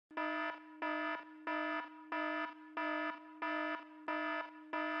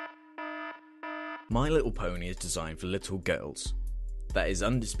My Little Pony is designed for little girls. That is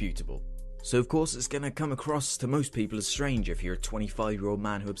undisputable. So of course it's going to come across to most people as strange if you're a 25-year-old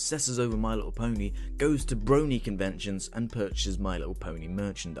man who obsesses over My Little Pony, goes to brony conventions and purchases My Little Pony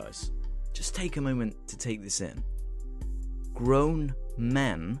merchandise. Just take a moment to take this in. Grown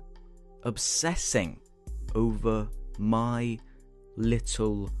men obsessing over My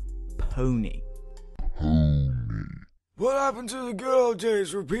Little Pony. What happened to the good old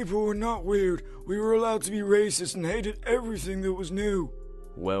days where people were not weird, we were allowed to be racist and hated everything that was new?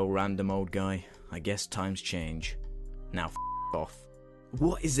 Well, random old guy, I guess times change. Now off.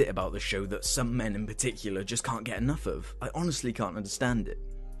 What is it about the show that some men in particular just can't get enough of? I honestly can't understand it.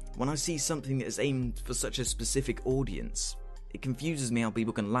 When I see something that is aimed for such a specific audience, it confuses me how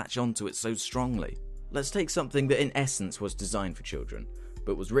people can latch onto it so strongly. Let's take something that in essence was designed for children,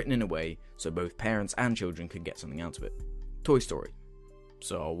 but was written in a way so both parents and children could get something out of it. Toy Story.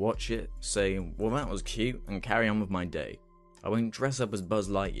 So I'll watch it, say, well that was cute, and carry on with my day. I won't dress up as Buzz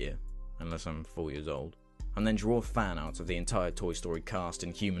Lightyear, unless I'm 4 years old, and then draw fan art of the entire Toy Story cast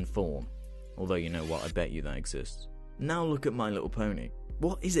in human form. Although you know what, I bet you that exists. Now look at My Little Pony.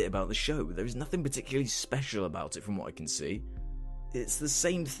 What is it about the show? There is nothing particularly special about it from what I can see. It's the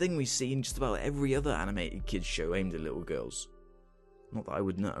same thing we see in just about every other animated kids show aimed at little girls. Not that I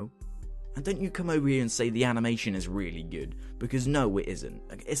would know. And don't you come over here and say the animation is really good, because no, it isn't.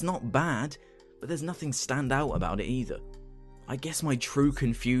 It's not bad, but there's nothing stand out about it either. I guess my true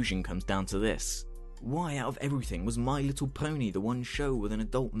confusion comes down to this. Why out of everything was My Little Pony the one show with an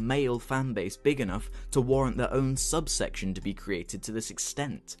adult male fanbase big enough to warrant their own subsection to be created to this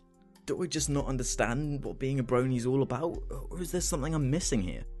extent? Do I just not understand what being a brony is all about, or is there something I'm missing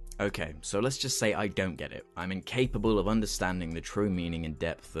here? Okay, so let's just say I don't get it. I'm incapable of understanding the true meaning and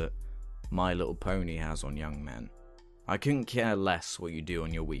depth that My Little Pony has on young men. I couldn't care less what you do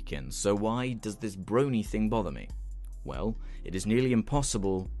on your weekends, so why does this brony thing bother me? Well, it is nearly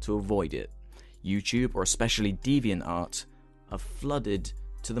impossible to avoid it. YouTube, or especially DeviantArt, are flooded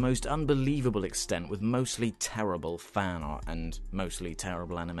to the most unbelievable extent with mostly terrible fan art and mostly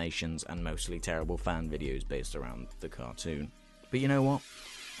terrible animations and mostly terrible fan videos based around the cartoon. But you know what?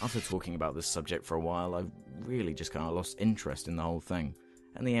 After talking about this subject for a while, I've really just kind of lost interest in the whole thing.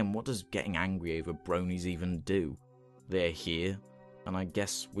 In the end, what does getting angry over bronies even do? They're here, and I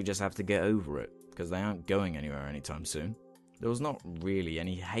guess we just have to get over it, because they aren't going anywhere anytime soon. There was not really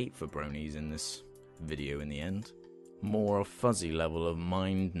any hate for bronies in this video in the end. More a fuzzy level of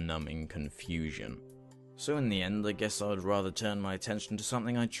mind-numbing confusion. So in the end, I guess I'd rather turn my attention to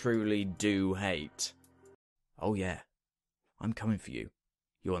something I truly do hate. Oh yeah, I'm coming for you.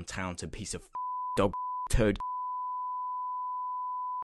 You untalented piece of dog turd